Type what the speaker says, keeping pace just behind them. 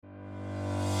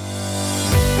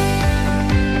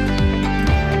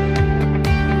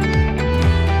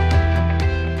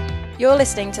You're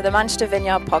listening to the Manchester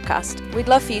Vineyard podcast. We'd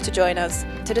love for you to join us.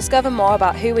 To discover more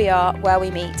about who we are, where we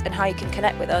meet, and how you can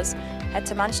connect with us, head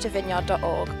to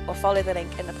manchestervineyard.org or follow the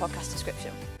link in the podcast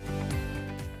description.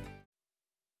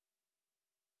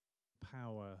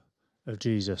 Power of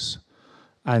Jesus.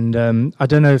 And I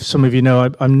don't know if some of you know,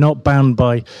 I'm not bound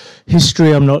by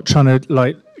history. I'm not trying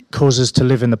to cause us to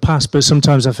live in the past, but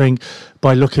sometimes I think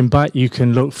by looking back, you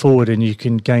can look forward and you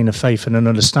can gain a faith and an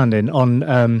understanding.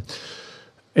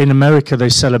 In America, they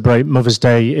celebrate Mother's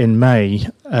Day in May,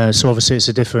 so obviously it's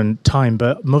a different time,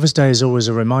 but Mother's Day is always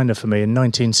a reminder for me. In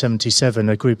 1977,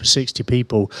 a group of 60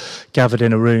 people gathered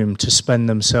in a room to spend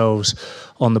themselves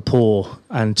on the poor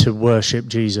and to worship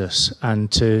Jesus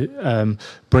and to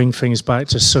bring things back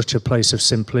to such a place of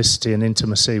simplicity and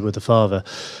intimacy with the Father.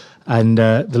 And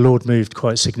the Lord moved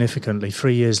quite significantly.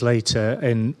 3 years later,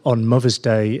 on Mother's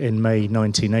Day in May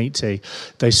 1980,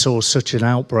 they saw such an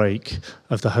outbreak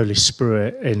of the Holy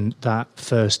Spirit in that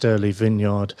first early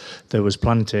vineyard that was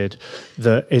planted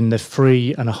that in the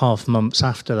 3.5 months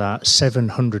after that,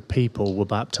 700 people were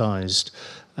baptized.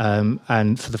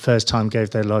 And for the first time gave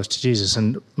their lives to Jesus.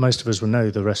 And most of us will know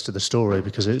the rest of the story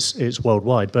because it's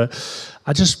worldwide. But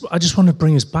I just want to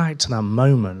bring us back to that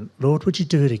moment. Lord, would you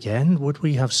do it again? Would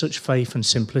we have such faith and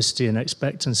simplicity and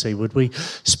expectancy? Would we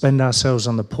spend ourselves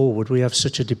on the poor? Would we have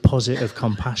such a deposit of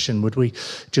compassion? Would we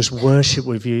just worship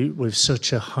with you with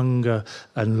such a hunger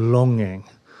and longing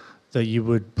that you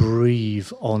would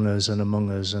breathe on us and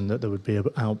among us and that there would be an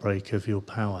outbreak of your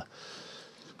power?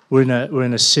 We're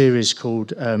in a series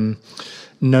called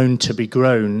Known to be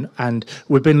Grown, and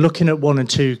we've been looking at 1 and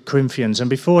 2 Corinthians. And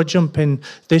before I jump in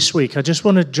this week, I just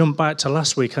want to jump back to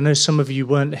last week. I know some of you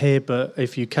weren't here, but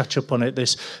if you catch up on it,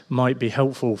 this might be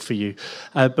helpful for you.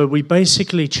 But we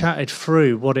basically chatted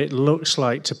through what it looks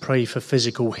like to pray for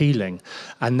physical healing,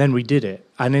 and then we did it.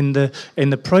 And in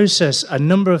the process, a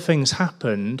number of things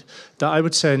happened that I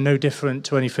would say are no different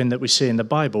to anything that we see in the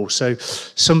Bible. So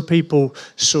some people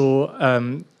saw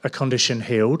a condition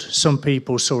healed. Some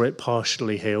people saw it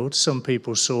partially healed. Some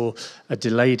people saw a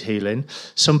delayed healing.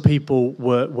 Some people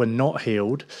were not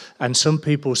healed. And some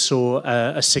people saw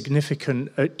a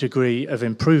significant degree of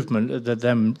improvement that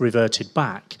then reverted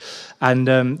back.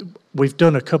 And we've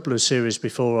done a couple of series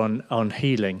before on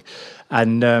healing.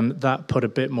 And that put a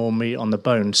bit more meat on the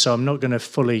bone. So I'm not going to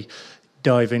fully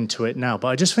dive into it now. But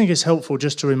I just think it's helpful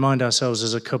just to remind ourselves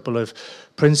as a couple of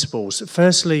principles.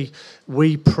 Firstly,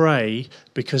 we pray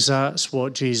because that's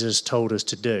what Jesus told us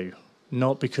to do,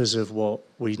 not because of what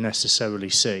we necessarily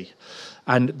see.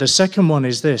 And the second one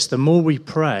is this: the more we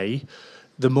pray,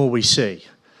 the more we see.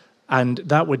 And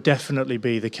that would definitely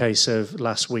be the case of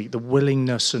last week. The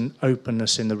willingness and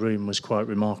openness in the room was quite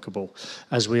remarkable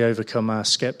as we overcome our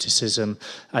skepticism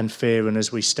and fear, and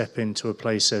as we step into a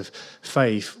place of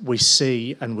faith, we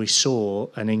see and we saw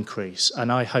an increase.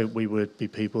 And I hope we would be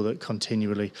people that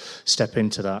continually step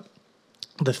into that.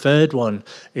 The third one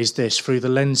is this: through the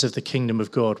lens of the kingdom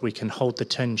of God, we can hold the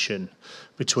tension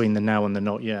between the now and the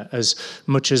not yet. As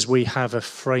much as we have a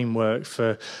framework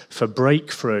for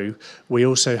breakthrough, we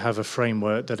also have a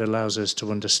framework that allows us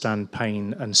to understand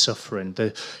pain and suffering.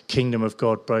 The kingdom of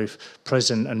God, both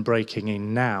present and breaking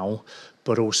in now,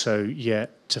 but also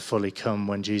yet to fully come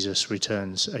when Jesus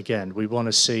returns again. We want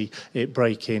to see it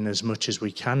break in as much as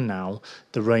we can now,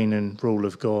 the reign and rule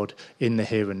of God in the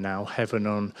here and now, heaven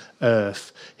on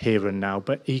earth here and now,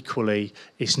 but equally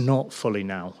it's not fully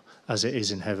now as it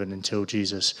is in heaven until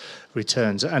Jesus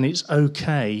returns. And it's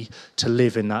okay to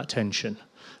live in that tension.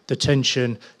 The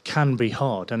tension can be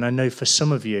hard, and I know for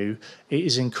some of you it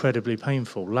is incredibly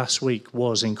painful. Last week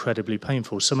was incredibly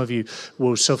painful. Some of you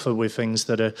will suffer with things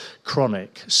that are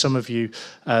chronic. Some of you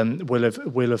will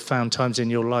have found times in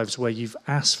your lives where you've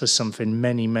asked for something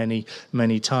many, many,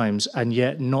 many times and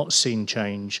yet not seen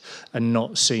change and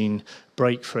not seen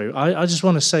breakthrough. I just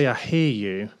want to say I hear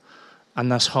you,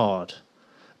 and that's hard.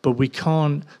 But we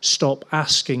can't stop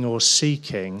asking or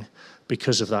seeking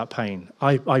because of that pain.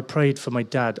 I prayed for my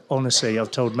dad, honestly.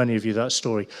 I've told many of you that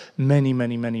story many,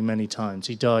 many, many, many times.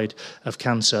 He died of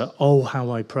cancer. Oh, how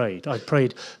I prayed. I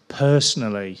prayed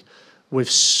personally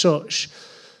with such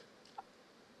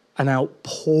an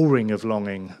outpouring of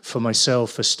longing for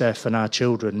myself, for Steph and our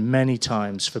children, many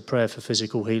times for prayer for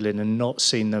physical healing, and not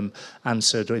seen them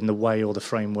answered in the way or the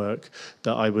framework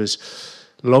that I was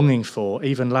longing for.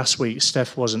 Even last week,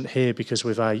 Steph wasn't here because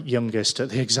with our youngest, at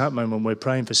the exact moment we're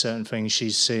praying for certain things,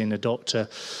 she's seeing a doctor,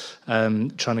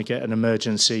 trying to get an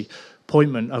emergency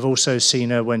appointment. I've also seen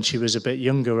her when she was a bit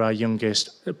younger, our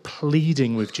youngest,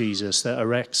 pleading with Jesus that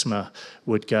her eczema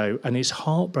would go. And it's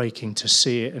heartbreaking to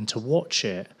see it and to watch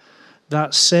it.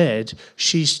 That said,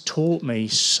 she's taught me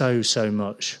so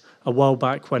much a while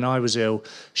back when I was ill,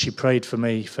 she prayed for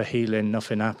me for healing,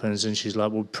 nothing happens, and she's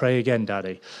like, well, pray again,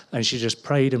 Daddy. And she just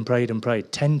prayed and prayed and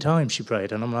prayed. 10 times she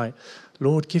prayed, and I'm like,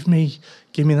 Lord, give me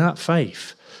that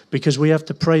faith, because we have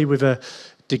to pray with a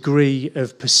degree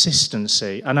of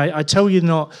persistency. And I tell you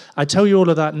all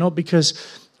of that not because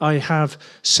I have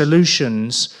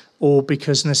solutions or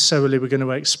because necessarily we're going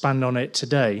to expand on it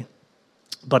today,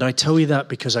 but I tell you that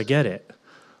because I get it.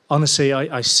 Honestly,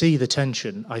 I see the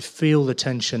tension. I feel the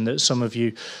tension that some of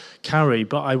you carry,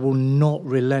 but I will not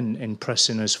relent in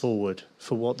pressing us forward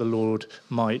for what the Lord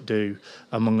might do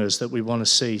among us, that we want to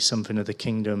see something of the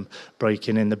kingdom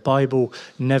breaking in. The Bible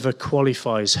never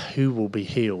qualifies who will be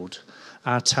healed.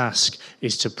 Our task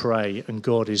is to pray, and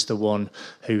God is the one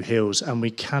who heals. And we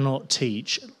cannot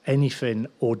teach anything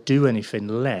or do anything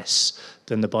less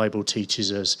than the Bible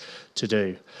teaches us to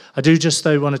do. I do just,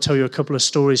 though, want to tell you a couple of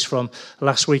stories from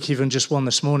last week, even just one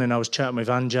this morning. I was chatting with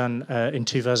Anjan in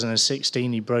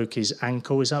 2016. He broke his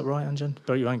ankle. Is that right, Anjan?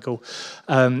 Broke your ankle.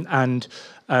 And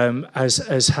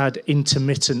has had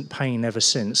intermittent pain ever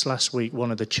since. Last week,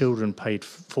 one of the children paid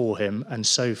for him, and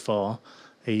so far,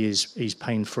 he's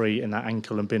pain-free in that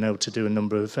ankle and been able to do a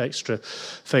number of extra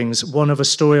things. One other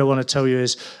story I want to tell you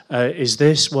is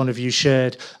this. One of you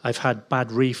shared, I've had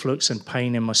bad reflux and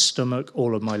pain in my stomach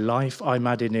all of my life. I'm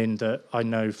adding in that I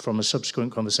know from a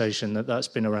subsequent conversation that that's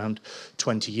been around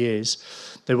 20 years.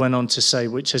 They went on to say,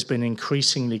 which has been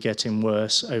increasingly getting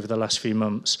worse over the last few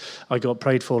months. I got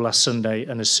prayed for last Sunday,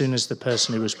 and as soon as the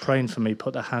person who was praying for me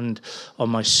put their hand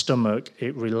on my stomach,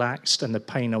 it relaxed and the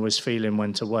pain I was feeling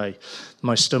went away.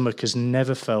 My stomach has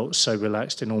never felt so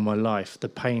relaxed in all my life. The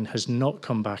pain has not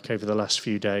come back over the last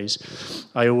few days.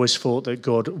 I always thought that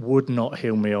God would not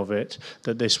heal me of it,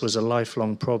 that this was a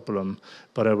lifelong problem,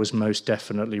 but I was most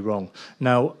definitely wrong.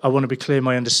 Now, I want to be clear,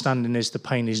 my understanding is the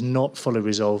pain is not fully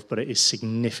resolved, but it is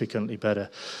significantly better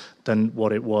than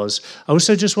what it was. I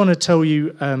also just want to tell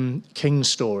you King's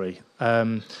story.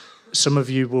 Some of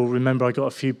you will remember I got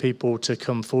a few people to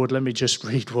come forward. Let me just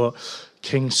read what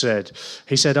King said.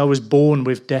 He said, I was born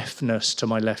with deafness to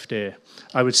my left ear.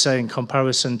 I would say in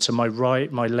comparison to my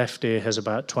right, my left ear has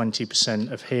about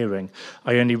 20% of hearing.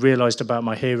 I only realised about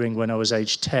my hearing when I was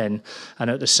age 10, and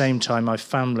at the same time my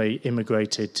family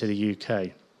immigrated to the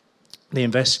UK. The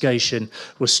investigation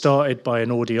was started by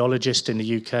an audiologist in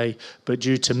the UK, but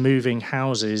due to moving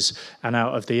houses and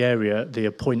out of the area, the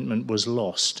appointment was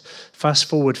lost. Fast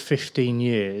forward 15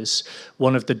 years,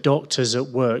 one of the doctors at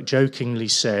work jokingly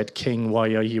said, King, why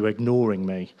are you ignoring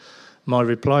me? My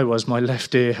reply was, my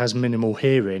left ear has minimal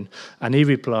hearing, and he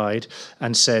replied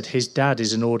and said his dad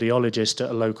is an audiologist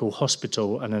at a local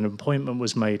hospital, and an appointment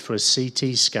was made for a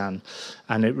CT scan,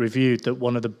 and it reviewed that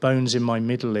one of the bones in my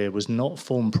middle ear was not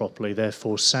formed properly,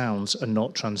 therefore sounds are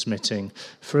not transmitting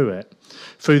through it.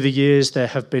 Through the years, there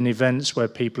have been events where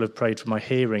people have prayed for my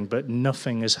hearing, but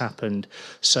nothing has happened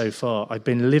so far. I've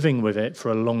been living with it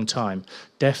for a long time.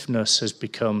 Deafness has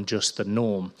become just the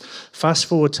norm. Fast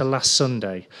forward to last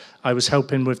Sunday, I was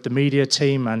helping with the media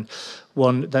team, and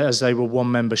as they were one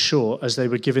member short, as they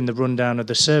were giving the rundown of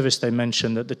the service, they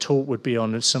mentioned that the talk would be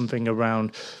on something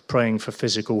around praying for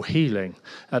physical healing.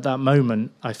 At that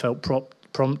moment, I felt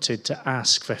prompted to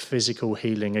ask for physical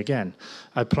healing again.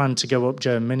 I planned to go up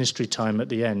during ministry time at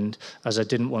the end, as I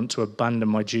didn't want to abandon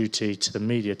my duty to the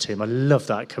media team. I love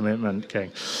that commitment,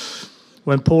 King.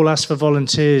 When Paul asked for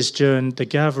volunteers during the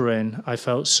gathering, I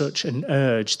felt such an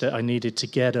urge that I needed to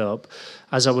get up.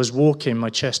 As I was walking, my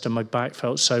chest and my back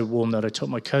felt so warm that I took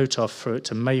my coat off for it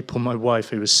to Maple, my wife,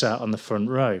 who was sat on the front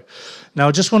row. Now,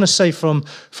 I just want to say from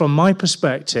my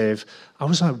perspective, I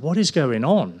was like, what is going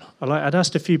on? I'd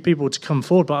asked a few people to come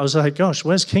forward, but I was like, gosh,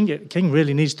 where's King? King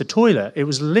really needs the toilet. It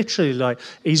was literally like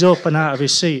he's up and out of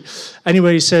his seat.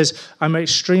 Anyway, he says, I'm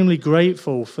extremely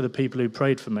grateful for the people who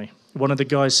prayed for me. One of the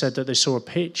guys said that they saw a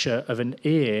picture of an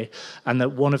ear and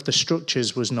that one of the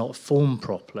structures was not formed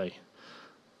properly.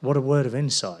 What a word of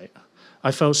insight.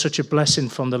 I felt such a blessing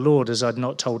from the Lord, as I'd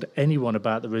not told anyone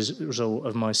about the result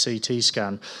of my CT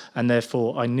scan, and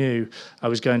therefore I knew I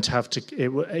was going to have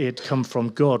to, it had come from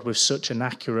God with such an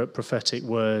accurate prophetic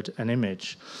word and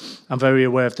image. I'm very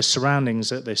aware of the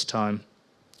surroundings at this time.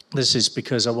 This is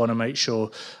because I want to make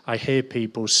sure I hear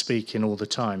people speaking all the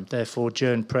time. Therefore,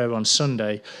 during prayer on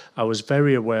Sunday, I was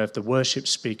very aware of the worship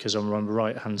speakers on my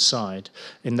right-hand side.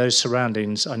 In those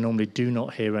surroundings, I normally do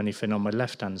not hear anything on my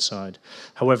left-hand side.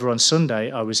 However, on Sunday,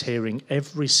 I was hearing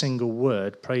every single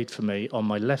word prayed for me on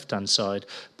my left-hand side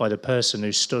by the person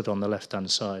who stood on the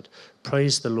left-hand side.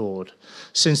 Praise the Lord.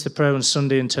 Since the prayer on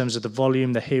Sunday, in terms of the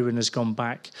volume, the hearing has gone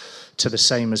back to the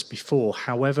same as before.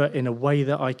 However, in a way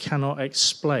that I cannot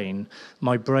explain,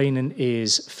 my brain and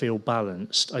ears feel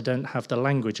balanced. I don't have the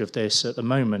language of this at the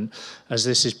moment, as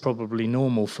this is probably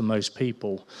normal for most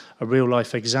people. A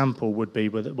real-life example would be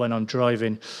when I'm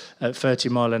driving at 30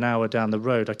 mile an hour down the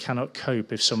road, I cannot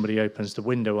cope if somebody opens the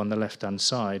window on the left-hand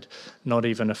side, not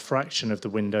even a fraction of the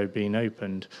window being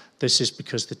opened. This is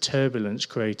because the turbulence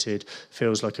created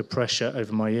feels like a pressure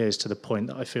over my ears to the point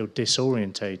that I feel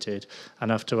disorientated and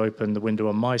have to open the window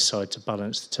on my side to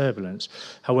balance the turbulence.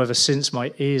 However, since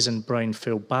my ears and brain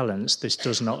feel balanced, this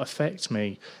does not affect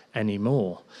me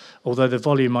anymore. Although the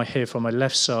volume I hear from my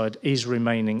left side is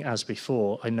remaining as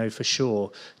before, I know for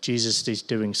sure Jesus is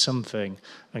doing something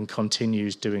and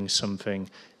continues doing something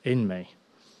in me.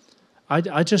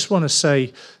 I just want to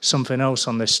say something else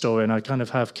on this story, and I kind of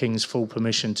have King's full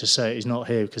permission to say it. He's not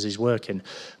here because he's working.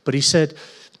 But he said,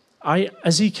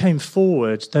 as he came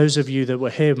forward, those of you that were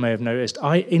here may have noticed,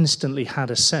 I instantly had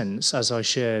a sense, as I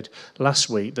shared last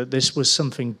week, that this was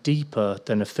something deeper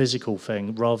than a physical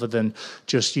thing, rather than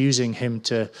just using him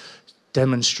to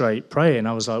demonstrate praying.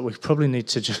 I was like, we probably need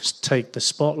to just take the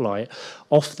spotlight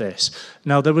off this.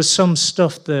 Now, there was some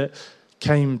stuff that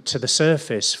came to the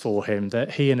surface for him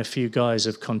that he and a few guys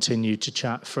have continued to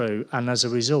chat through, and as a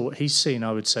result he's seen,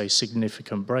 I would say,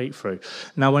 significant breakthrough.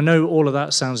 Now, I know all of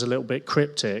that sounds a little bit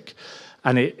cryptic,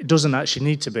 and it doesn't actually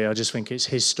need to be. I just think it's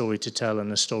his story to tell,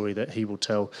 and a story that he will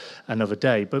tell another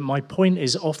day. But my point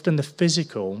is, often the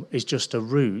physical is just a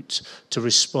route to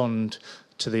respond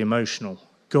to the emotional.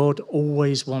 God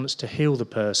always wants to heal the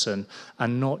person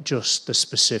and not just the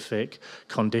specific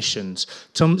conditions.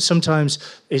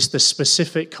 Sometimes it's the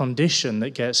specific condition that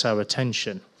gets our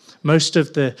attention. Most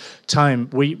of the time,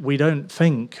 we don't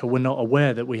think, or we're not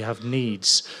aware that we have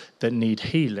needs that need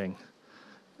healing.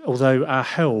 Although our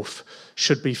health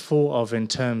should be thought of in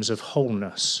terms of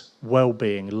wholeness,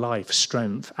 well-being, life,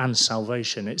 strength, and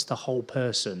salvation. It's the whole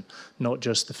person, not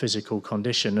just the physical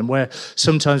condition. And where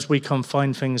sometimes we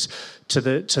confine things to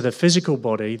the physical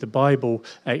body, the Bible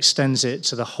extends it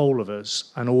to the whole of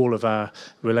us and all of our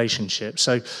relationships.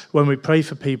 So when we pray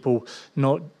for people,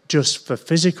 not just for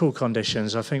physical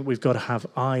conditions, I think we've got to have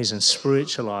eyes and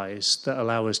spiritual eyes that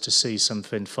allow us to see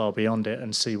something far beyond it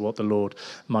and see what the Lord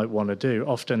might want to do.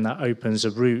 Often that opens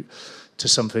a route to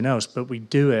something else, but we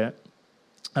do it,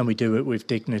 and we do it with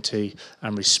dignity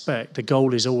and respect. The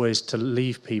goal is always to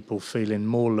leave people feeling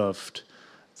more loved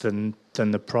than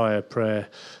the prior prayer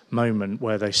moment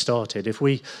where they started. If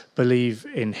we believe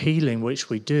in healing, which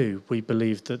we do, we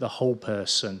believe that the whole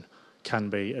person can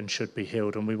be and should be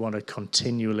healed, and we want to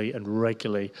continually and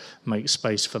regularly make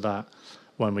space for that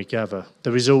when we gather.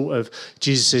 The result of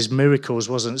Jesus' miracles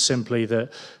wasn't simply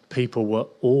that people were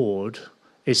awed,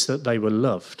 it's that they were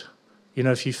loved. You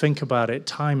know, if you think about it,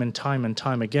 time and time and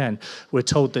time again, we're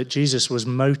told that Jesus was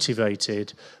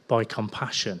motivated by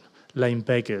compassion. Lame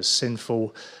beggars,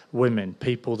 sinful women,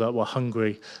 people that were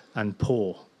hungry and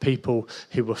poor, people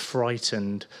who were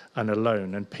frightened and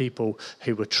alone, and people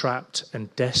who were trapped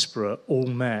and desperate, all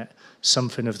met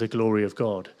something of the glory of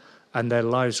God. And their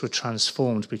lives were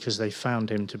transformed because they found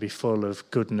him to be full of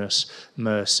goodness,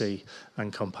 mercy,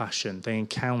 and compassion. They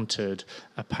encountered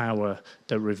a power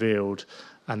that revealed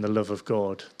and the love of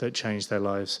God that changed their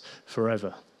lives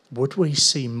forever. Would we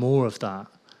see more of that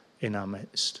in our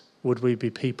midst? Would we be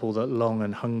people that long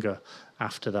and hunger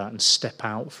after that and step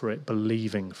out for it,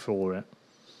 believing for it?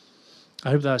 I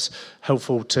hope that's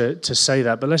helpful to say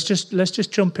that. But let's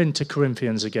just jump into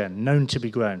Corinthians again, known to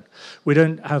be grown. We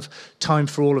don't have time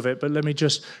for all of it, but let me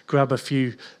just grab a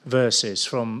few verses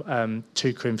from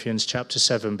 2 Corinthians chapter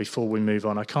 7 before we move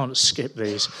on. I can't skip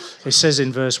these. It says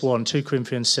in verse 1, 2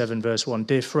 Corinthians 7, verse 1,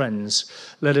 "Dear friends,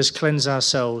 let us cleanse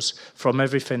ourselves from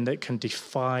everything that can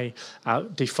defile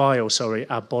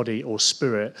our body or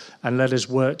spirit, and let us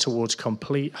work towards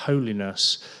complete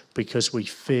holiness because we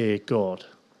fear God."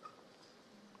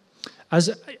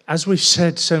 As we've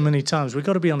said so many times, we've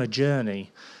got to be on a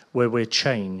journey where we're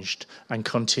changed and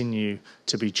continue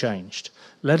to be changed.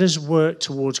 Let us work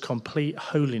towards complete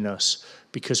holiness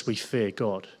because we fear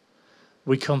God.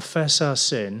 We confess our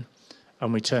sin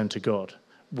and we turn to God.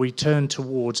 We turn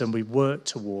towards and we work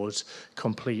towards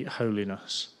complete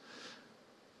holiness.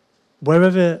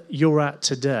 Wherever you're at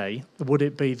today, would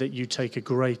it be that you take a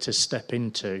greater step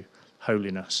into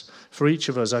holiness? For each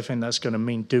of us, I think that's going to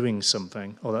mean doing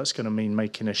something, or that's going to mean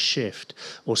making a shift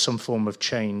or some form of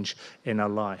change in our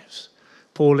lives.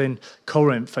 Paul in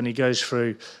Corinth, and he goes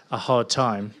through a hard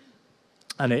time,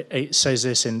 and it says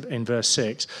this in verse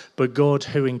 6, "But God,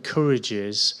 who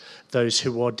encourages those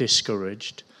who are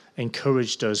discouraged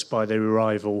encouraged us by the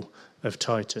arrival of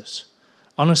Titus.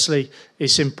 Honestly,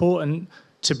 it's important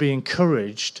to be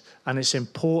encouraged, and it's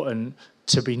important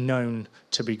to be known,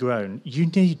 to be grown. You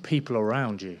need people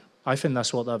around you. I think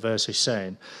that's what that verse is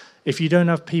saying. If you don't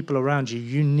have people around you,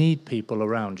 you need people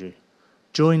around you.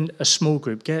 Join a small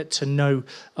group. Get to know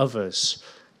others.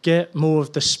 Get more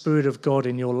of the Spirit of God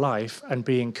in your life and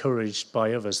be encouraged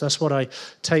by others. That's what I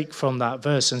take from that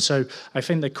verse. And so I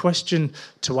think the question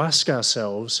to ask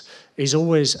ourselves is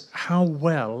always, how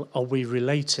well are we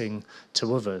relating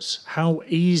to others? How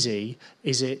easy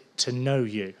is it to know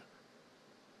you?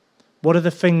 What are the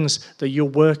things that you're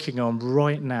working on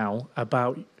right now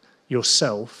about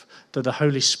yourself that the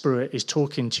Holy Spirit is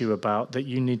talking to you about that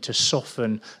you need to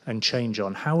soften and change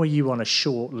on? How are you on a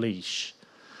short leash?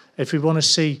 If we want to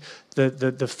see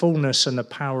the fullness and the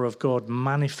power of God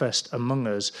manifest among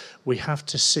us, we have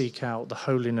to seek out the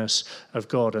holiness of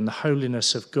God. And the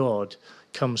holiness of God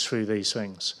comes through these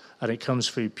things. And it comes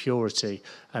through purity,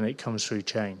 and it comes through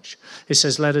change. It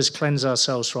says, let us cleanse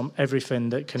ourselves from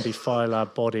everything that can defile our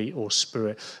body or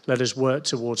spirit. Let us work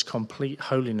towards complete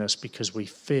holiness because we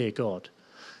fear God.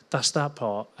 That's that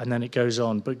part. And then it goes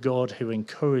on. But God, who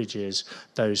encourages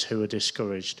those who are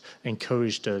discouraged,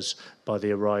 encouraged us by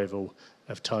the arrival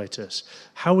of Titus.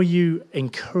 How are you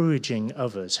encouraging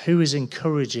others? Who is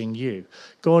encouraging you?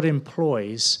 God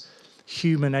employs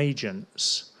human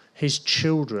agents, his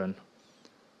children,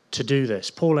 to do this.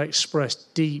 Paul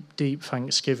expressed deep, deep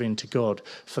thanksgiving to God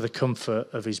for the comfort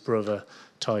of his brother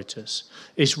Titus.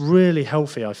 It's really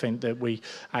healthy, I think, that we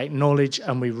acknowledge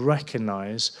and we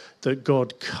recognize that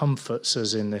God comforts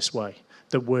us in this way,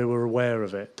 that we're aware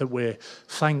of it, that we're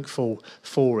thankful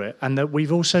for it, and that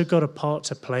we've also got a part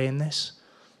to play in this,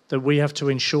 that we have to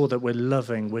ensure that we're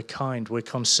loving, we're kind, we're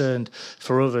concerned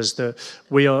for others, that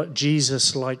we are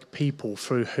Jesus-like people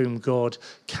through whom God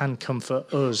can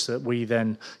comfort us, that we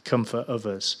then comfort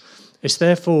others. It's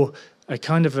therefore I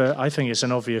think it's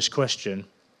an obvious question.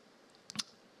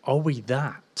 Are we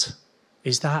that?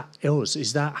 Is that us?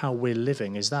 Is that how we're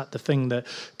living? Is that the thing that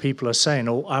people are saying?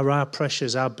 Or are our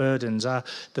pressures, our burdens, the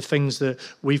things that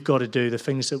we've got to do, the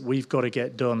things that we've got to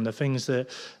get done, the things that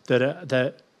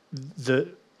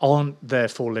aren't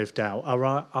therefore lived out? Are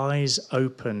our eyes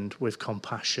opened with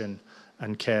compassion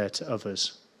and care to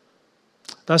others?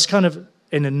 That's kind of,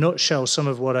 in a nutshell, some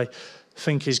of what I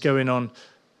think is going on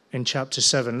in chapter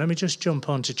 7. Let me just jump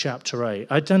on to chapter 8.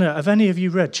 I don't know, have any of you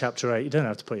read chapter 8? You don't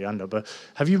have to put your hand up, but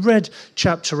have you read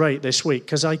chapter 8 this week?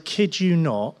 Because I kid you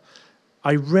not,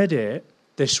 I read it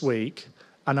this week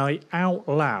and I out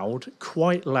loud,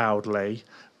 quite loudly,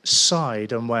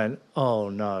 sighed and went, oh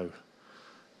no.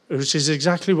 Which is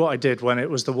exactly what I did when it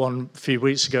was the one a few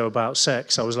weeks ago about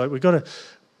sex. I was like,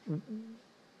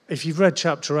 if you've read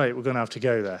chapter 8, we're going to have to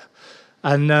go there.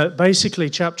 And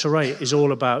basically, chapter 8 is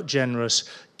all about generous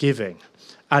giving.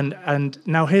 And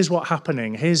now here's what's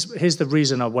happening. Here's the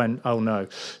reason I went, oh no.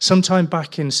 Sometime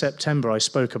back in September, I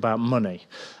spoke about money.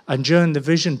 And during the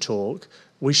vision talk,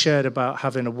 we shared about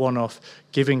having a one-off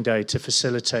giving day to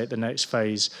facilitate the next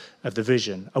phase of the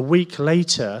vision. A week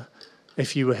later,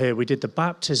 if you were here, we did the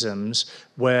baptisms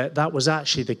where that was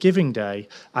actually the giving day.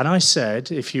 And I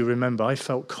said, if you remember, I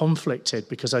felt conflicted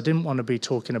because I didn't want to be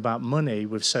talking about money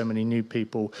with so many new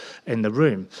people in the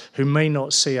room who may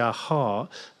not see our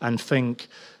heart and think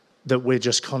that we're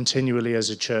just continually as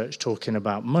a church talking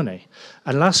about money.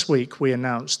 And last week we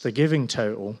announced the giving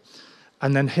total.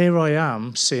 And then here I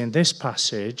am seeing this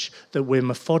passage that we're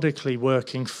methodically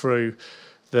working through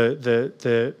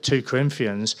the 2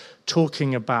 Corinthians,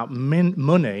 talking about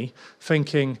money,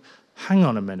 thinking, hang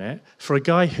on a minute, for a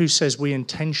guy who says we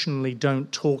intentionally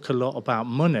don't talk a lot about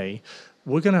money,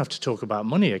 we're going to have to talk about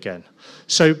money again.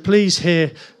 So please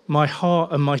hear my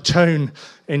heart and my tone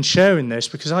in sharing this,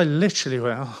 because I literally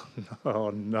went, oh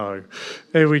no,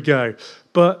 here we go.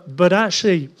 But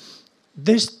actually,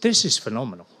 this is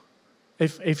phenomenal.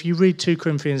 If you read 2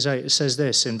 Corinthians 8, it says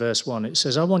this in verse 1. It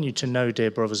says, I want you to know, dear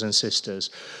brothers and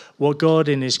sisters, what God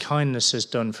in his kindness has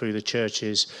done through the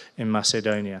churches in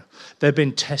Macedonia. They've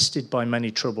been tested by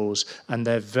many troubles, and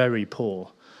they're very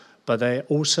poor. But they're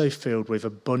also filled with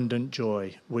abundant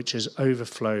joy, which has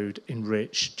overflowed in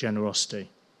rich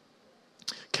generosity.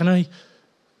 Can I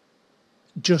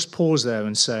just pause there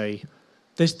and say,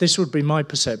 this would be my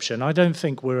perception. I don't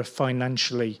think we're a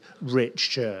financially rich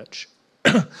church.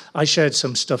 I shared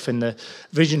some stuff in the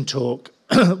vision talk.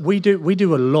 We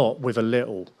do a lot with a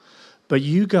little. But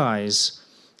you guys,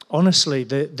 honestly,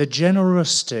 the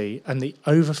generosity and the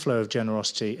overflow of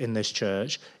generosity in this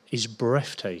church is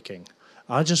breathtaking.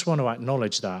 I just want to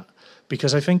acknowledge that,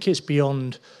 because I think it's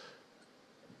beyond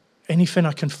anything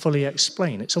I can fully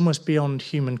explain. It's almost beyond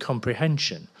human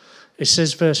comprehension. It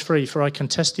says, verse 3, for I can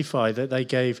testify that they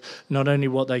gave not only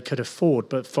what they could afford,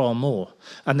 but far more.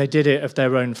 And they did it of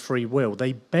their own free will.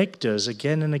 They begged us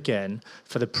again and again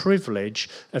for the privilege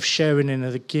of sharing in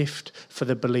the gift for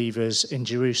the believers in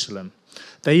Jerusalem.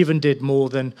 They even did more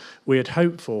than we had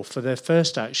hoped for their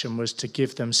first action was to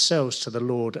give themselves to the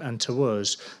Lord and to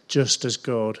us, just as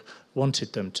God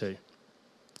wanted them to.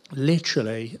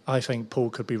 Literally, I think Paul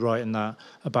could be writing that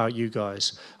about you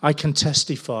guys. I can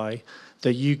testify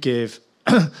that you give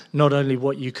not only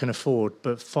what you can afford,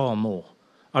 but far more.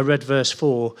 I read verse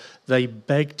 4, they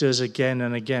begged us again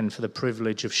and again for the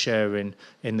privilege of sharing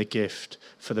in the gift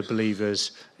for the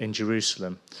believers in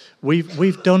Jerusalem.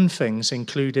 We've done things,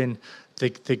 including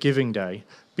the Giving Day,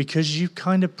 because you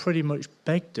kind of pretty much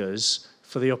begged us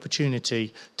for the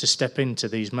opportunity to step into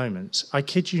these moments. I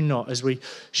kid you not, as we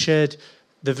shared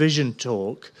the vision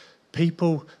talk,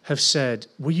 people have said,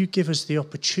 will you give us the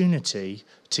opportunity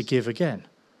to give again?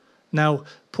 Now,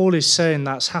 Paul is saying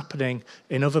that's happening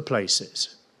in other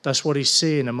places. That's what he's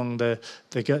seeing among the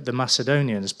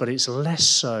Macedonians, but it's less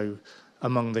so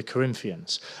among the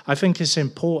Corinthians. I think it's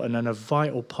important and a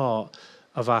vital part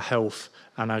of our health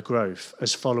and our growth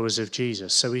as followers of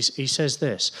Jesus. So he says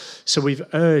this, so we've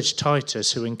urged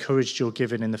Titus, who encouraged your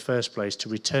giving in the first place, to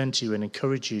return to you and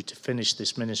encourage you to finish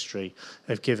this ministry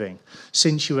of giving.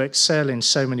 Since you excel in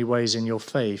so many ways in your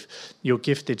faith, your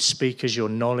gifted speakers, your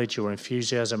knowledge, your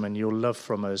enthusiasm, and your love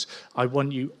from us, I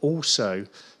want you to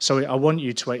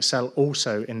excel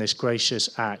also in this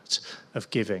gracious act of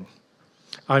giving.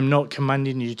 I'm not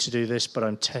commanding you to do this, but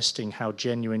I'm testing how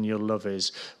genuine your love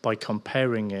is by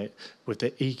comparing it with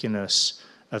the eagerness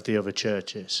of the other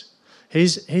churches.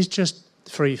 Here's just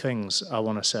three things I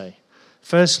want to say.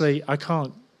 Firstly, I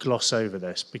can't gloss over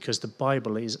this because the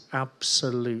Bible is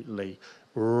absolutely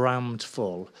rammed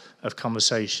full of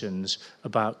conversations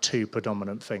about two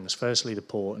predominant things. Firstly, the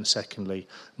poor, and secondly,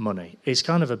 money. It's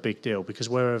kind of a big deal because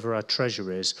wherever our treasure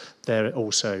is, there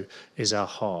also is our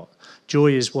heart.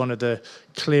 Joy is one of the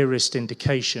clearest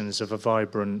indications of a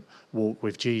vibrant walk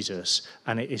with Jesus,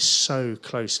 and it is so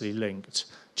closely linked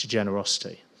to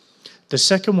generosity. The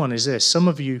second one is this. Some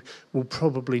of you will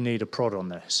probably need a prod on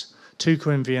this. 2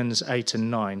 Corinthians 8 and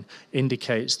 9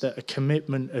 indicates that a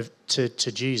commitment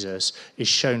to Jesus is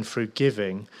shown through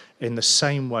giving in the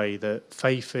same way that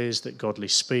faith is, that godly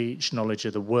speech, knowledge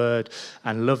of the word,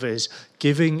 and love is.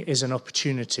 Giving is an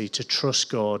opportunity to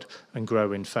trust God and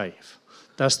grow in faith.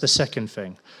 That's the second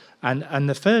thing. And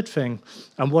the third thing,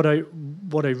 and what I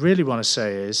really want to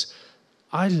say is,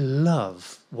 I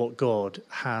love what God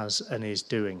has and is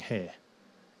doing here.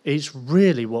 It's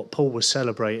really what Paul was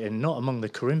celebrating, not among the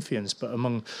Corinthians, but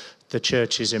among the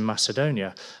churches in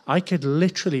Macedonia. I could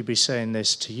literally be saying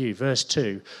this to you. Verse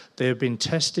 2, they have been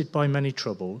tested by many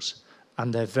troubles,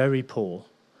 and they're very poor,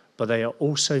 but they are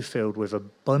also filled with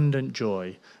abundant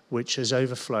joy, which has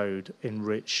overflowed in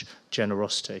rich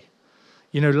generosity.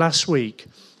 You know, last week,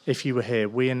 if you were here,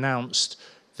 we announced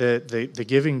the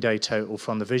Giving Day total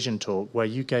from the Vision Talk, where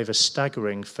you gave a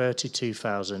staggering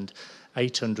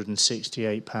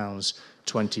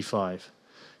 £32,868.25.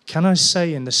 Can I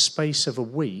say in the space of a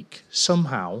week,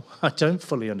 somehow, I don't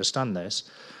fully understand this,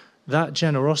 that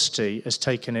generosity has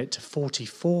taken it to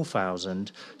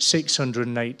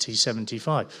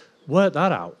 £44,680.75. Work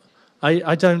that out.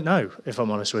 I don't know, if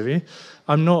I'm honest with you.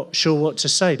 I'm not sure what to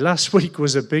say. Last week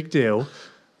was a big deal.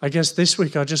 I guess this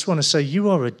week I just want to say you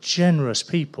are a generous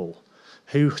people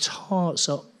whose hearts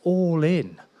are all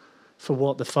in for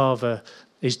what the Father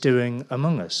is doing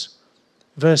among us.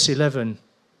 Verse 11,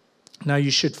 now you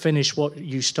should finish what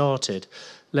you started.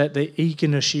 Let the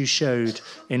eagerness you showed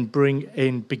in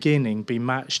beginning be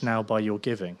matched now by your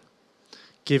giving.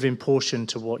 Give in portion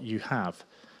to what you have.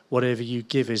 Whatever you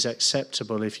give is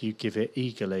acceptable if you give it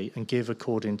eagerly, and give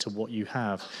according to what you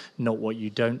have, not what you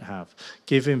don't have.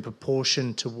 Give in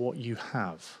proportion to what you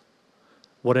have.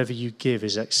 Whatever you give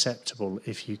is acceptable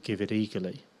if you give it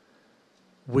eagerly.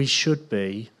 We should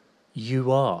be,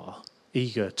 you are,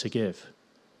 eager to give.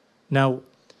 Now,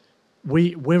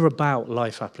 we're about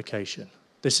life application.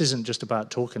 This isn't just about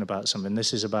talking about something.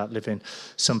 This is about living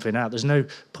something out. There's no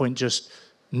point just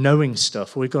knowing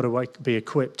stuff. We've got to be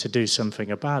equipped to do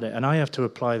something about it. And I have to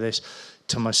apply this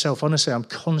to myself. Honestly, I'm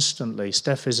constantly,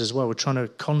 Steph is as well, we're trying to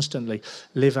constantly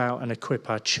live out and equip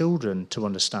our children to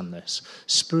understand this.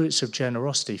 Spirits of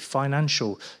generosity,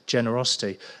 financial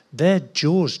generosity. Their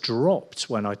jaws dropped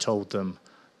when I told them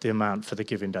the amount for the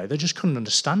giving day. They just couldn't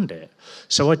understand it.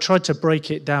 So I tried to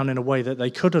break it down in a way that they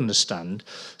could understand.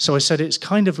 So I said it's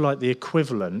kind of like the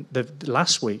equivalent, the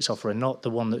last week's offering, not the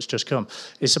one that's just come.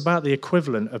 It's about the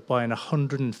equivalent of buying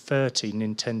 130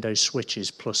 Nintendo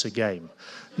Switches plus a game.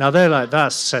 Now they're like,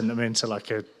 that's sent them into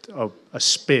like a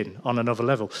spin on another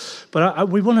level. But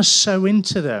we want to sow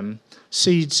into them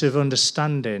seeds of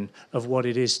understanding of what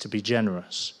it is to be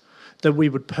generous. That we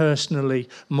would personally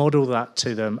model that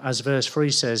to them, as verse 3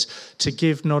 says, to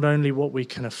give not only what we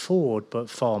can afford, but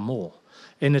far more.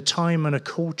 In a time and a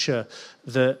culture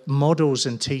that models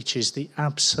and teaches the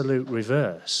absolute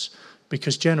reverse,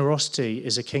 because generosity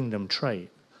is a kingdom trait,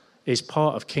 is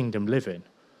part of kingdom living.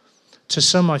 To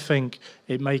some, I think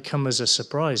it may come as a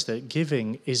surprise that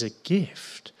giving is a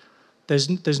gift.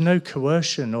 There's no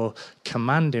coercion or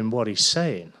command in what he's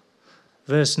saying.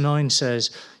 Verse 9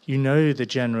 says, you know the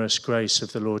generous grace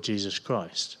of the Lord Jesus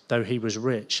Christ. Though he was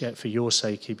rich, yet for your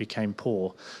sake he became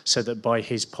poor, so that by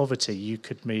his poverty you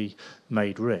could be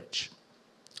made rich.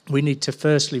 We need to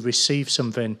firstly receive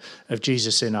something of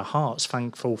Jesus in our hearts,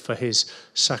 thankful for his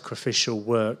sacrificial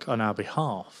work on our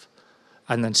behalf.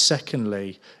 And then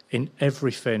secondly, in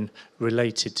everything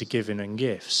related to giving and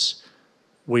gifts,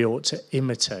 we ought to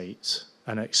imitate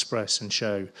and express and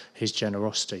show his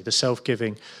generosity. The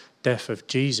self-giving death of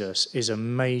Jesus is a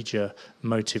major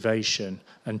motivation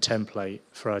and template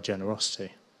for our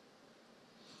generosity.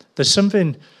 There's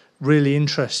something really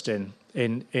interesting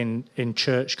in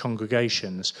church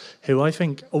congregations who I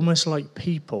think almost like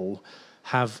people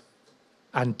have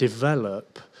and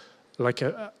develop like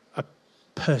a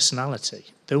personality.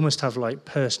 They almost have like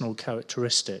personal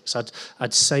characteristics.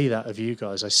 I'd say that of you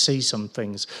guys. I see some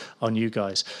things on you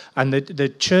guys. And the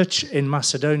church in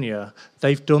Macedonia,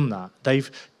 they've done that. They've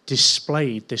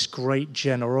displayed this great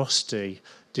generosity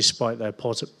despite their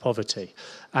poverty.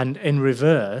 And in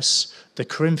reverse, the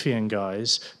Corinthian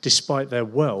guys, despite their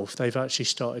wealth, they've actually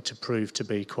started to prove to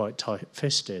be quite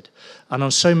tight-fisted. And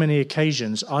on so many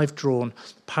occasions, I've drawn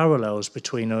parallels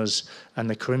between us and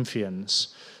the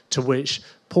Corinthians, to which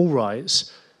Paul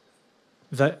writes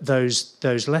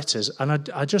those letters. And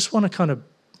I just want to kind of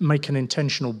make an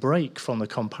intentional break from the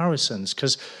comparisons,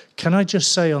 because can I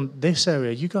just say on this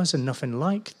area, you guys are nothing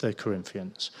like the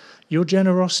Corinthians. Your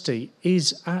generosity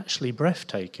is actually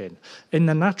breathtaking. In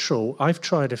the natural, I've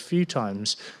tried a few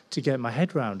times to get my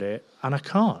head around it, and I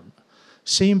can't.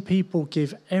 Seeing people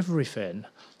give everything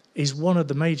is one of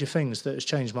the major things that has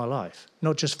changed my life,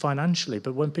 not just financially,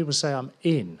 but when people say I'm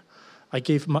in, I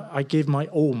give my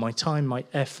all, my time, my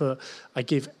effort. I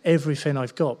give everything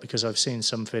I've got because I've seen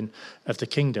something of the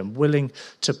kingdom. Willing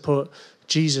to put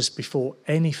Jesus before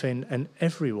anything and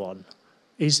everyone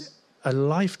is a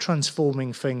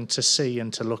life-transforming thing to see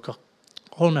and to look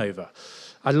on over.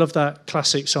 I love that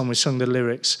classic song. We sung the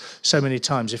lyrics so many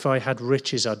times. If I had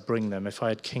riches, I'd bring them. If I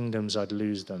had kingdoms, I'd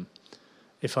lose them.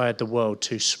 If I had the world,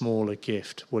 too small a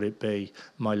gift would it be,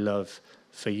 my love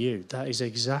for you. That is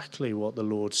exactly what the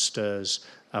Lord stirs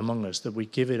among us, that we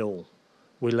give it all.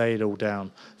 We lay it all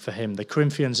down for him. The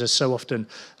Corinthians are so often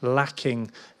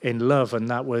lacking in love, and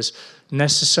that was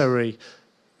necessary,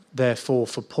 therefore,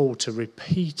 for Paul to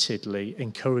repeatedly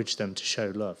encourage them to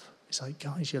show love. It's like,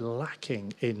 guys, you're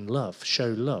lacking in love.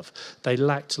 Show love. They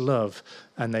lacked love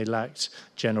and they lacked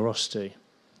generosity.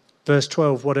 Verse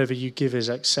 12, whatever you give is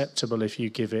acceptable if you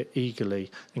give it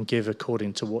eagerly and give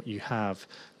according to what you have,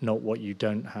 not what you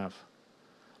don't have.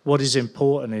 What is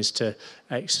important is to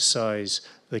exercise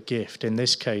the gift. In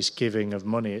this case, giving of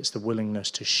money, it's the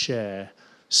willingness to share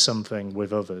something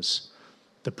with others.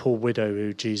 The poor widow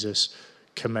who Jesus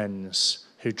commends,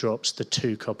 who drops the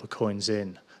 2 copper coins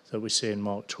in that we see in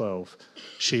Mark 12.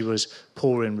 She was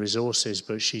poor in resources,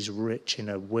 but she's rich in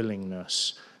her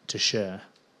willingness to share.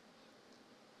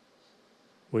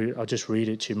 I'll just read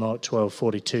it to you. Mark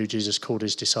 12:42, Jesus called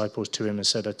his disciples to him and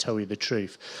said, I tell you the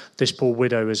truth. This poor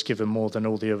widow has given more than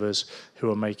all the others who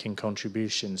are making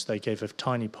contributions. They gave a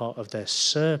tiny part of their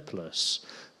surplus,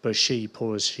 but she,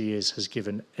 poor as she is, has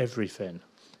given everything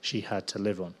she had to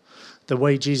live on. The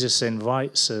way Jesus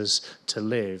invites us to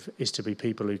live is to be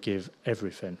people who give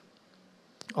everything.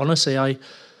 Honestly,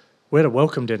 we had a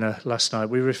welcome dinner last night.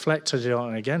 We reflected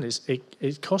on it again.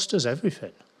 It cost us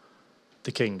everything,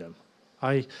 the kingdom.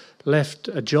 I left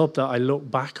a job that I look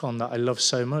back on that I love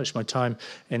so much, my time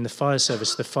in the fire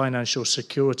service, the financial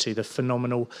security, the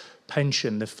phenomenal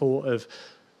pension, the thought of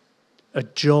a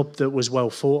job that was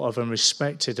well thought of and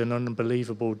respected, an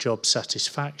unbelievable job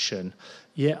satisfaction.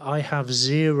 Yet I have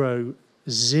zero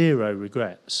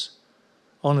regrets,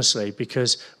 honestly,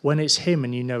 because when it's him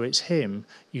and you know it's him,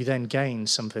 you then gain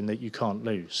something that you can't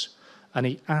lose. And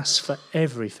he asks for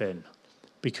everything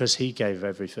because he gave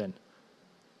everything.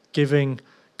 Giving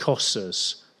costs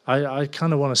us. I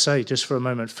kind of want to say, just for a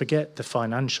moment, forget the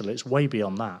financial. It's way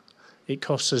beyond that. It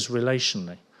costs us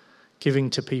relationally. Giving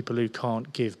to people who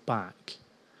can't give back,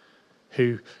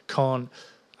 who can't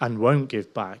and won't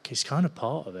give back, is kind of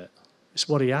part of it. It's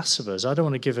what he asks of us. I don't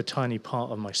want to give a tiny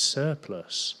part of my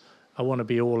surplus. I want to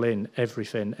be all in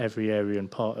everything, every area and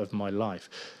part of my life.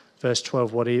 Verse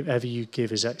 12, whatever you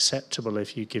give is acceptable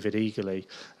if you give it eagerly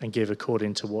and give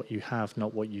according to what you have,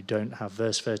 not what you don't have.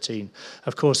 Verse 13,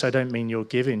 of course, I don't mean your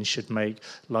giving should make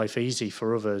life easy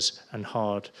for others and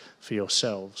hard for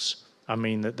yourselves. I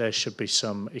mean that there should be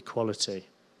some equality.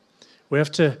 We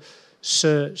have to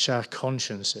search our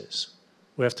consciences.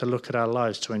 We have to look at our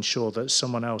lives to ensure that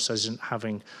someone else isn't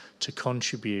having to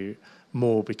contribute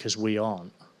more because we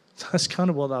aren't. That's kind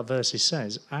of what that verse is saying.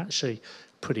 It's actually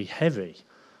pretty heavy.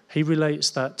 He relates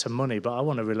that to money, but I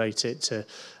want to relate it to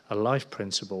a life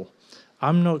principle.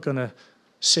 I'm not going to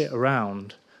sit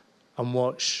around and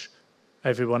watch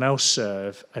everyone else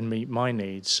serve and meet my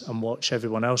needs and watch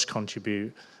everyone else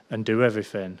contribute and do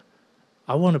everything.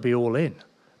 I want to be all in.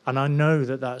 And I know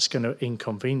that that's going to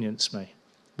inconvenience me.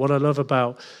 What I love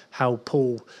about how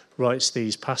Paul writes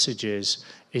these passages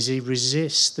is he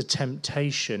resists the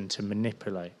temptation to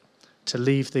manipulate, to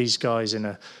leave these guys in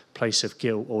a place of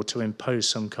guilt or to impose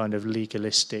some kind of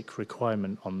legalistic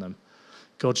requirement on them.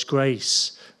 God's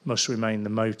grace must remain the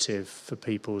motive for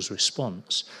people's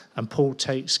response. And Paul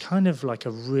takes kind of like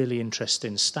a really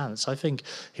interesting stance. I think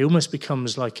he almost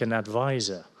becomes like an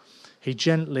advisor. He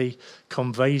gently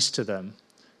conveys to them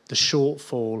the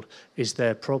shortfall is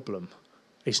their problem.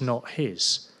 It's not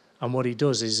his. And what he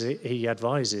does is he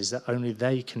advises that only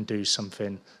they can do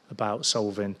something about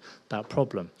solving that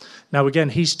problem. Now, again,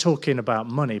 he's talking about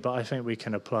money, but I think we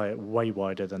can apply it way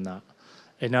wider than that.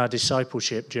 In our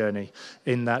discipleship journey,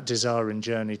 in that desiring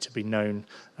journey to be known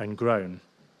and grown,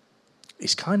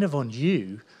 it's kind of on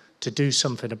you to do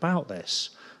something about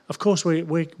this. Of course, we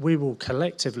will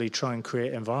collectively try and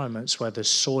create environments where there's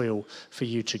soil for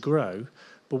you to grow,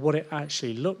 but what it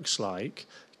actually looks like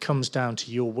comes down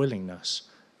to your willingness.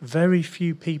 Very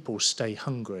few people stay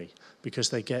hungry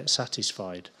because they get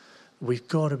satisfied. We've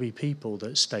got to be people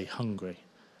that stay hungry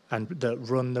and that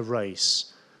run the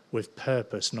race with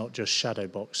purpose, not just shadow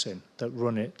boxing, that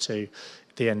run it to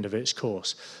the end of its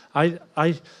course. I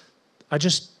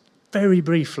just very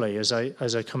briefly, as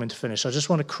I come into finish, I just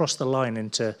want to cross the line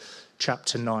into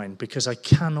chapter 9 because I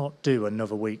cannot do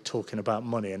another week talking about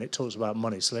money, and it talks about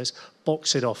money, so let's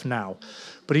box it off now.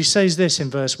 But he says this in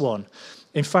verse 1.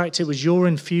 In fact, it was your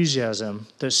enthusiasm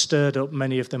that stirred up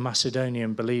many of the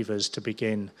Macedonian believers to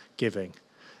begin giving.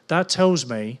 That tells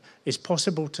me it's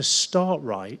possible to start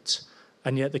right,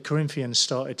 and yet the Corinthians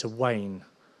started to wane,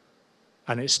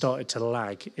 and it started to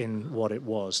lag in what it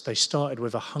was. They started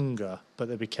with a hunger, but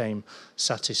they became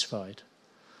satisfied.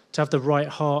 To have the right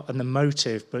heart and the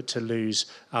motive, but to lose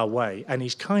our way. And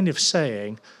he's kind of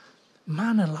saying,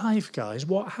 man alive, guys,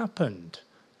 what happened?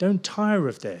 Don't tire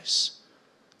of this.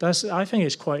 I think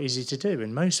it's quite easy to do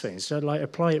in most things. So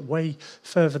apply it way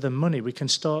further than money. We can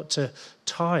start to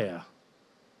tire.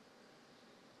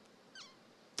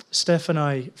 Steph and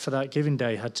I, for that giving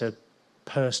day, had to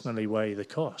personally weigh the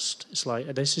cost. It's like,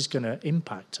 this is going to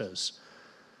impact us.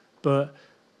 But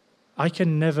I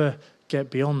can never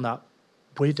get beyond that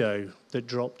widow that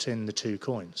dropped in the 2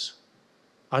 coins.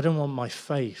 I don't want my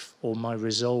faith or my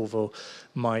resolve or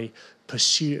my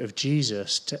pursuit of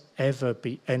Jesus to ever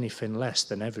be anything less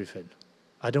than everything.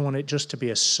 I don't want it just to be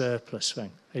a surplus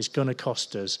thing. It's going to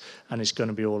cost us and it's going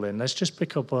to be all in. Let's just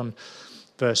pick up on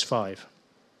verse 5.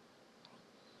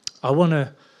 I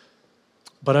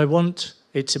want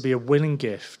it to be a willing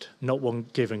gift, not one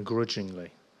given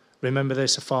grudgingly. Remember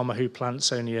this, a farmer who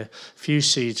plants only a few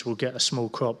seeds will get a small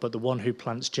crop, but the one who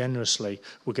plants generously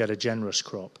will get a generous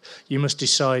crop. You must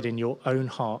decide in your own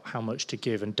heart how much to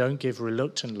give, and don't give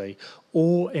reluctantly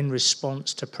or in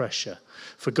response to pressure.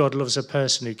 For God loves a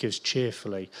person who gives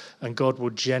cheerfully, and God will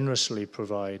generously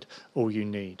provide all you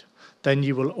need. Then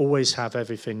you will always have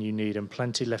everything you need and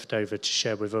plenty left over to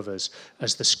share with others.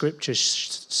 As the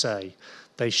scriptures say,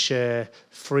 they share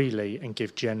freely and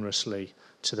give generously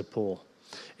to the poor.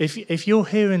 If you're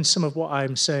hearing some of what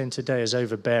I'm saying today as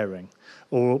overbearing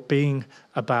or being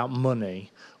about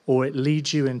money, or it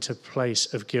leads you into a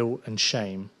place of guilt and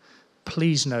shame,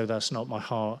 please know that's not my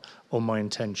heart or my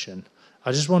intention.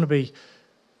 I just want to be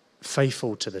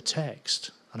faithful to the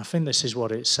text, and I think this is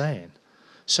what it's saying.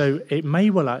 So it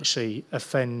may well actually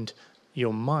offend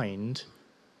your mind,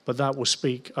 but that will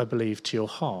speak, I believe, to your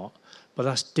heart. But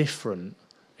that's different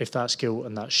if that's guilt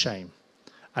and that's shame.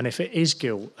 And if it is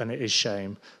guilt and it is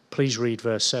shame, please read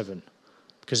verse 7.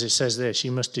 Because it says this,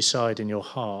 you must decide in your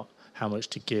heart how much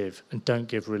to give, and don't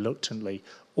give reluctantly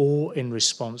or in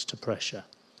response to pressure.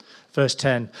 Verse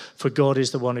 10, for God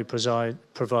is the one who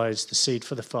provides the seed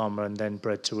for the farmer and then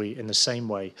bread to eat. In the same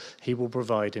way, he will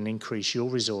provide and increase your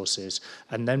resources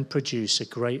and then produce a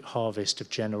great harvest of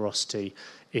generosity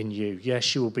in you.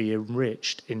 Yes, you will be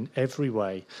enriched in every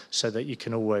way so that you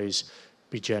can always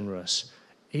be generous.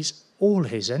 It's all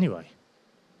his anyway.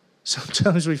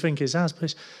 Sometimes we think it's ours, but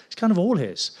it's kind of all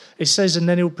his. It says, and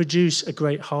then he'll produce a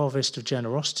great harvest of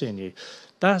generosity in you.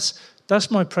 That's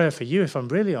my prayer for you, if I'm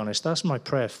really honest. That's my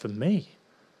prayer for me.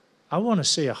 I want to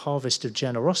see a harvest of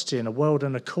generosity in a world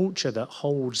and a culture that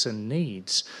holds and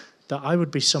needs, that I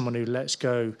would be someone who lets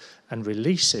go and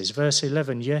releases. Verse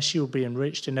 11, yes, you'll be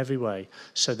enriched in every way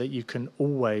so that you can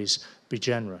always be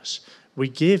generous. We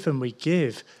give and we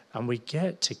give and we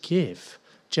get to give.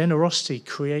 Generosity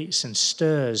creates and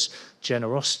stirs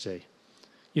generosity.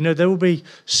 You know, there will be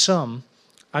some,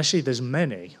 actually there's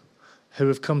many, who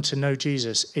have come to know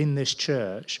Jesus in this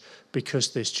church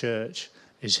because this church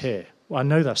is here. Well, I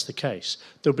know that's the case.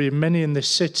 There'll be many in this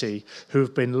city who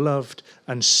have been loved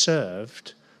and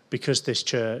served because this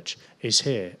church is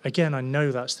here. Again, I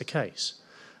know that's the case.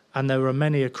 And there are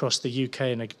many across the UK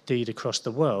and indeed across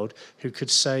the world who could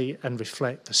say and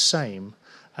reflect the same.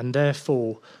 And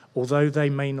therefore, although they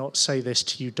may not say this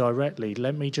to you directly,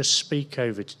 let me just speak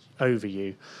over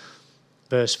you.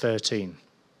 Verse 13.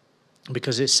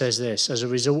 Because it says this, as a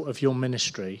result of your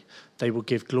ministry, they will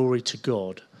give glory to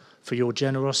God, for your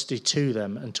generosity to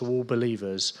them and to all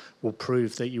believers will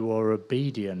prove that you are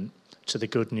obedient to the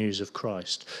good news of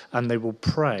Christ. And they will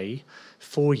pray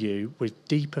for you with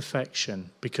deep affection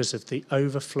because of the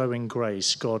overflowing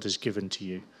grace God has given to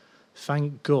you.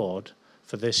 Thank God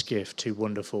for this gift, too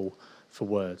wonderful for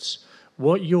words.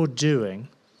 What you're doing,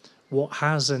 what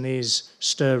has and is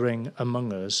stirring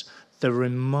among us, the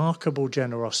remarkable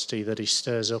generosity that he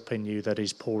stirs up in you, that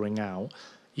he's pouring out,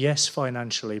 yes,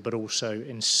 financially, but also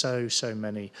in so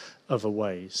many other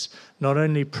ways, not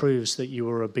only proves that you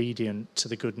are obedient to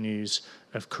the good news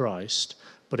of Christ,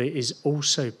 but it is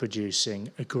also producing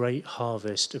a great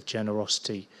harvest of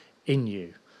generosity in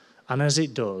you. And as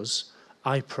it does,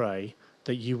 I pray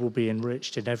that you will be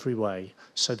enriched in every way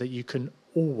so that you can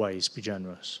always be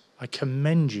generous. I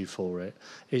commend you for it.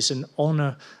 It's an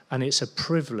honour and it's a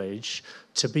privilege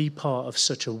to be part of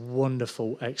such a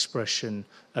wonderful expression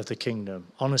of the kingdom.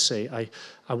 Honestly,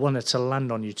 I wanted to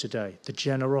land on you today. The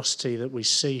generosity that we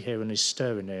see here and is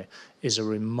stirring here is a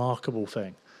remarkable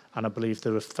thing. And I believe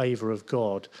the favour of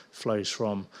God flows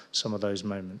from some of those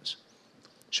moments.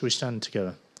 Shall we stand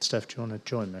together? Steph, do you want to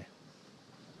join me?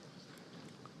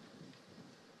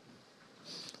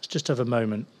 Let's just have a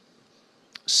moment.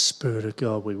 Spirit of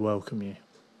God, we welcome you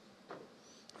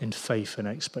in faith and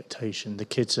expectation. The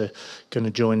kids are going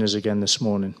to join us again this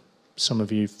morning. Some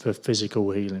of you for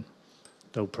physical healing.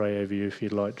 They'll pray over you if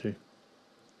you'd like to.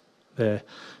 They're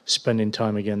spending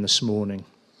time again this morning,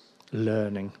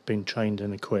 learning, being trained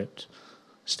and equipped,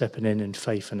 stepping in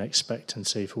faith and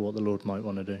expectancy for what the Lord might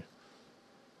want to do.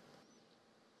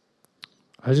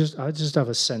 I just have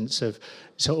a sense of,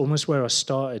 so almost where I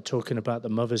started talking about the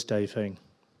Mother's Day thing,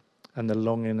 and the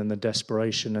longing and the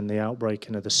desperation and the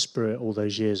outbreaking of the Spirit all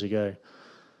those years ago.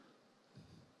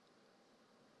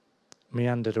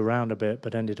 Meandered around a bit,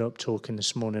 but ended up talking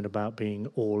this morning about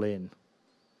being all in.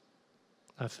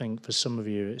 I think for some of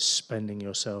you, it's spending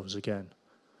yourselves again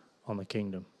on the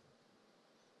kingdom.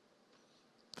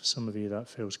 For some of you, that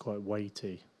feels quite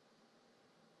weighty.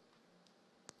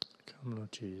 Come,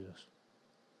 Lord Jesus.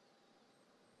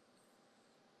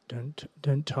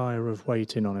 Don't tire of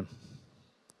waiting on him.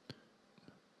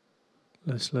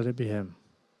 Let's let it be him.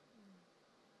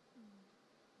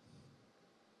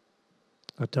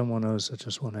 I don't want us, I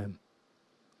just want him.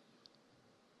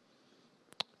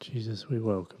 Jesus, we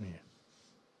welcome you.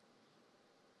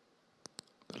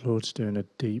 The Lord's doing a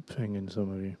deep thing in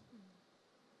some of you.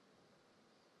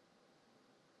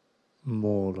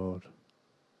 More, Lord.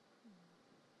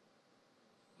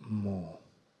 More.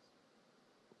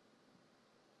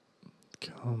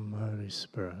 Come, Holy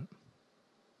Spirit.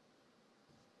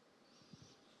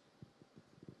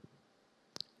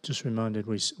 Just reminded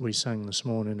we sang this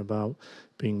morning about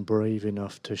being brave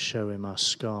enough to show him our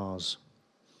scars.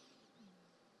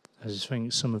 I just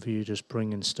think some of you just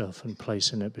bringing stuff and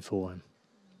placing it before him.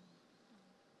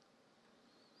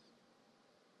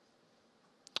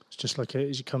 It's just like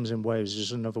it comes in waves,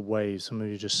 just another wave. Some of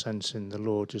you just sensing the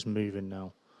Lord just moving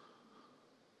now.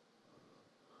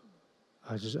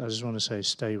 I just want to say,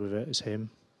 stay with it. It's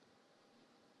him.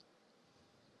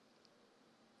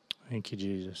 Thank you,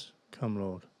 Jesus. Come,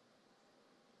 Lord.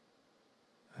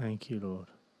 Thank you, Lord.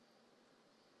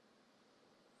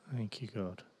 Thank you,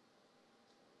 God.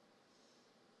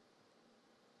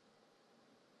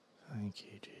 Thank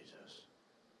you, Jesus.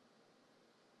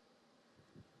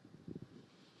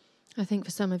 I think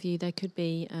for some of you there could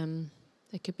be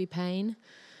pain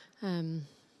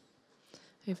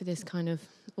over this kind of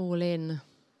all-in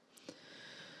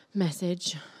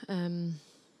message.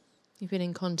 You've been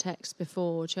in contexts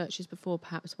before, churches before,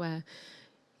 perhaps where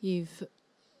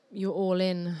your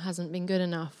all-in hasn't been good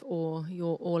enough, or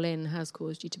your all-in has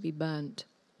caused you to be burnt.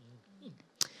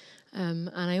 And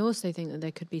I also think that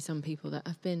there could be some people that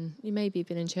you maybe have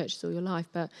been in churches all your life,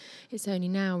 but it's only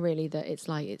now really that it's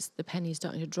the penny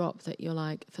starting to drop, that you're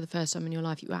like, for the first time in your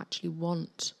life, you actually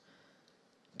want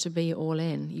to be all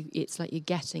in. It's like you're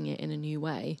getting it in a new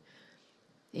way.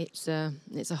 It's a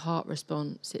heart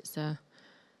response.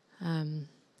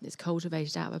 It's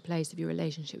cultivated out of a place of your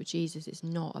relationship with Jesus. It's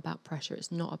not about pressure.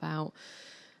 It's not about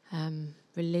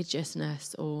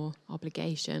religiousness or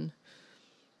obligation.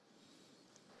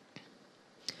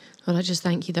 Lord, I just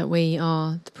thank you that we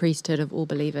are the priesthood of all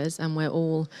believers, and we're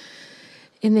all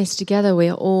in this together. We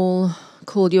are all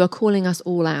called. You are calling us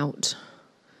all out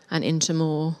and into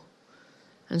more.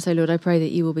 And so, Lord, I pray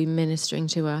that you will be ministering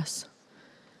to us,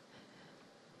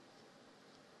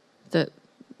 that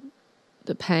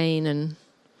the pain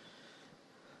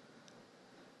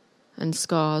and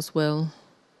scars will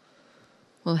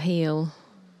heal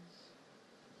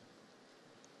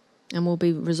and will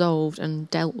be resolved and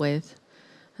dealt with,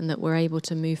 and that we're able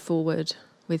to move forward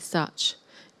with such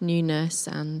newness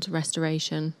and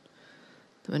restoration,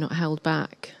 that we're not held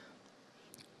back.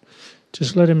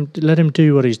 Just let him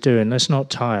do what he's doing. Let's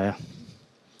not tire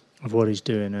of what he's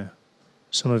doing.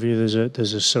 Some of you,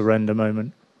 there's a surrender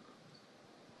moment.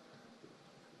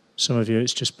 Some of you,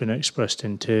 it's just been expressed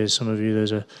in tears. Some of you,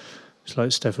 it's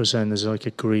like Steph was saying, there's like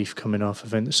a grief coming off. I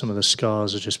think that some of the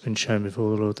scars have just been shown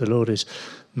before the Lord. The Lord is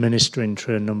ministering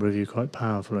to a number of you quite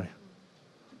powerfully.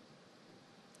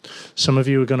 Some of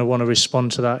you are going to want to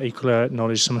respond to that. Equally, I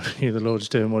acknowledge some of you, the Lord's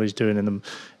doing what he's doing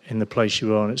in the place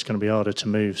you are, and it's going to be harder to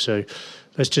move. So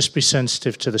let's just be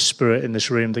sensitive to the Spirit in this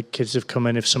room. The kids have come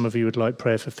in. If some of you would like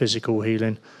prayer for physical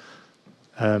healing,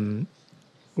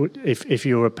 if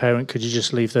you're a parent, could you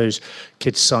just leave those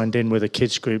kids signed in with a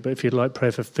kids group? But if you'd like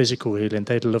prayer for physical healing,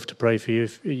 they'd love to pray for you.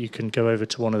 If you can go over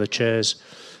to one of the chairs,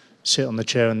 sit on the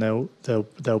chair, and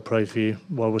they'll pray for you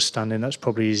while we're standing. That's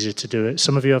probably easier to do it.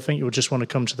 Some of you, I think, you'll just want to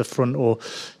come to the front or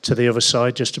to the other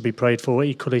side just to be prayed for.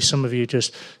 Equally, some of you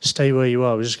just stay where you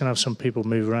are. We're just going to have some people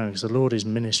move around because the Lord is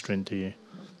ministering to you.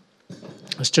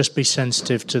 Let's just be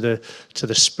sensitive to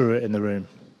the Spirit in the room.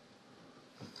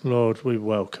 Lord, we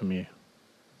welcome you.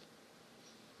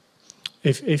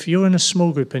 If you're in a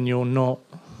small group and you're not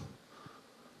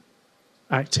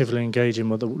actively engaging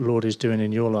what the Lord is doing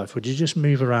in your life, would you just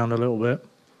move around a little bit?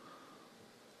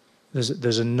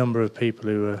 There's a number of people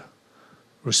who are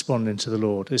responding to the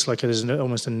Lord. It's like there's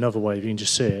almost another wave. You can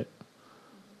just see it.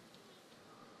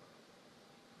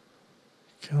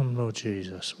 Come, Lord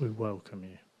Jesus, we welcome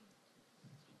you.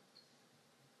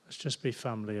 Let's just be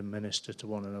family and minister to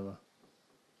one another.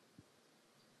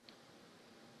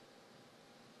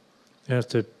 You have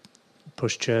to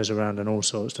push chairs around and all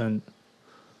sorts. Don't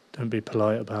be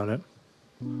polite about it.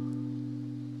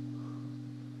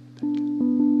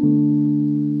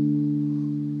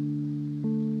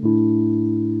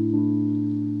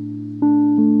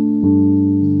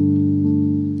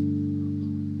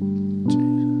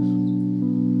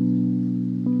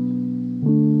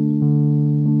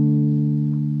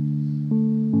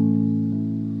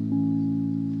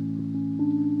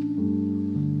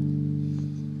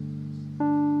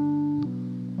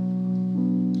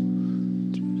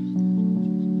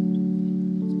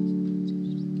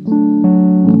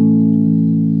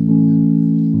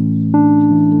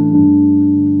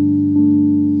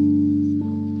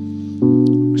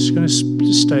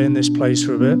 Stay in this place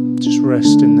for a bit. Just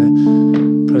rest in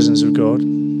the presence of God.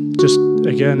 Just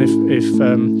again,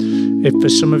 if for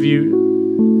some of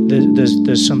you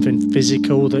there's something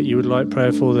physical that you would like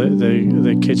prayer for, that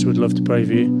the kids would love to pray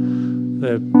for you.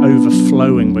 They're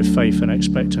overflowing with faith and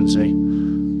expectancy.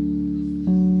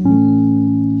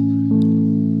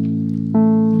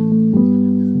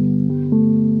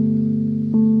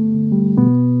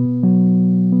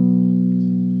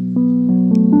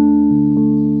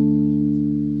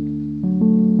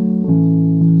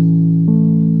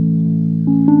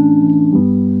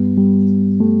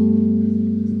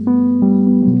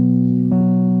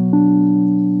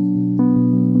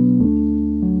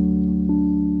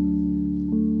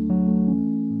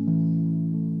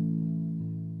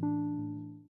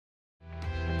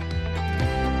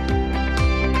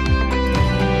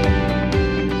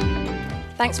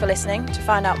 Thanks for listening. To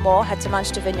find out more, head to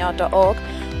manchestervineyard.org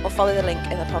or follow the link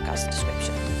in the podcast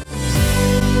description.